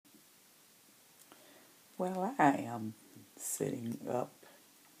Well, I am sitting up,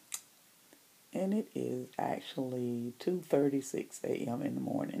 and it is actually 2:36 a.m. in the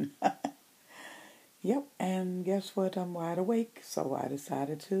morning. Yep, and guess what? I'm wide awake, so I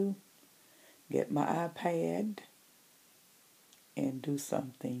decided to get my iPad and do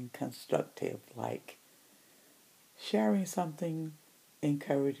something constructive, like sharing something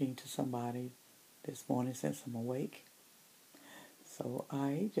encouraging to somebody this morning since I'm awake. So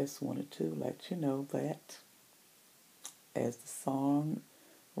I just wanted to let you know that, as the song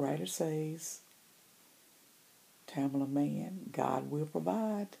writer says, Tamala Mann, God will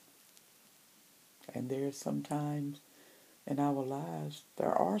provide. And there's sometimes in our lives,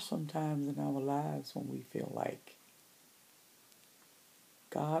 there are some times in our lives when we feel like,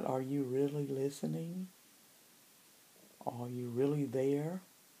 God, are you really listening? Are you really there?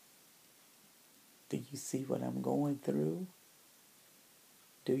 Do you see what I'm going through?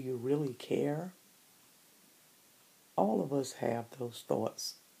 Do you really care? All of us have those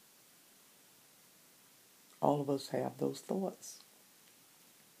thoughts. All of us have those thoughts.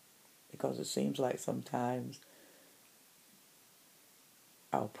 Because it seems like sometimes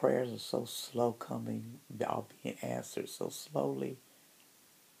our prayers are so slow coming, are being answered so slowly.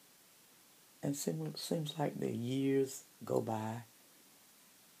 And seems like the years go by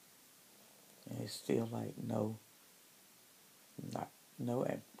and it's still like not,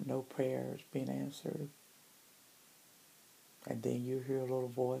 no prayers being answered. And then you hear a little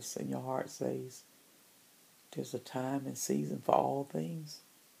voice in your heart says, there's a time and season for all things.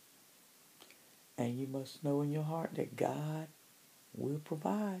 And you must know in your heart that God will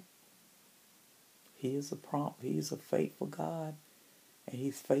provide. He is He is a faithful God, and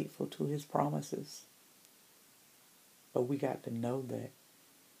He's faithful to His promises. But we got to know that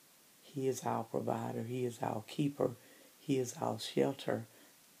He is our provider. He is our keeper. He is our shelter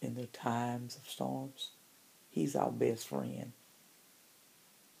in the times of storms. He's our best friend.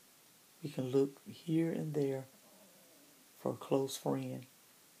 We can look here and there for a close friend,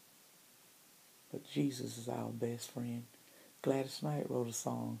 but Jesus is our best friend. Gladys Knight wrote a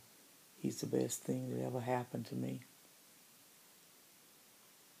song, He's the best thing that ever happened to me.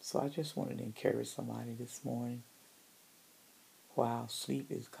 So I just wanted to encourage somebody this morning while sleep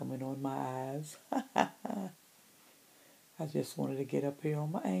is coming on my eyes. I just wanted to get up here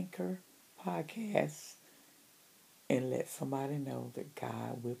on my Anchor podcast and let somebody know that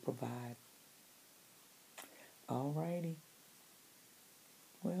God will provide. Alrighty.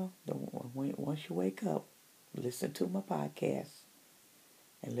 Well, once you wake up, listen to my podcast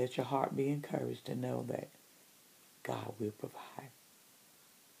and let your heart be encouraged to know that God will provide.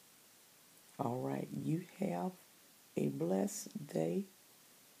 All right, you have a blessed day.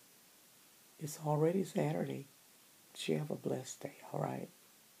 It's already Saturday. You have a blessed day, all right?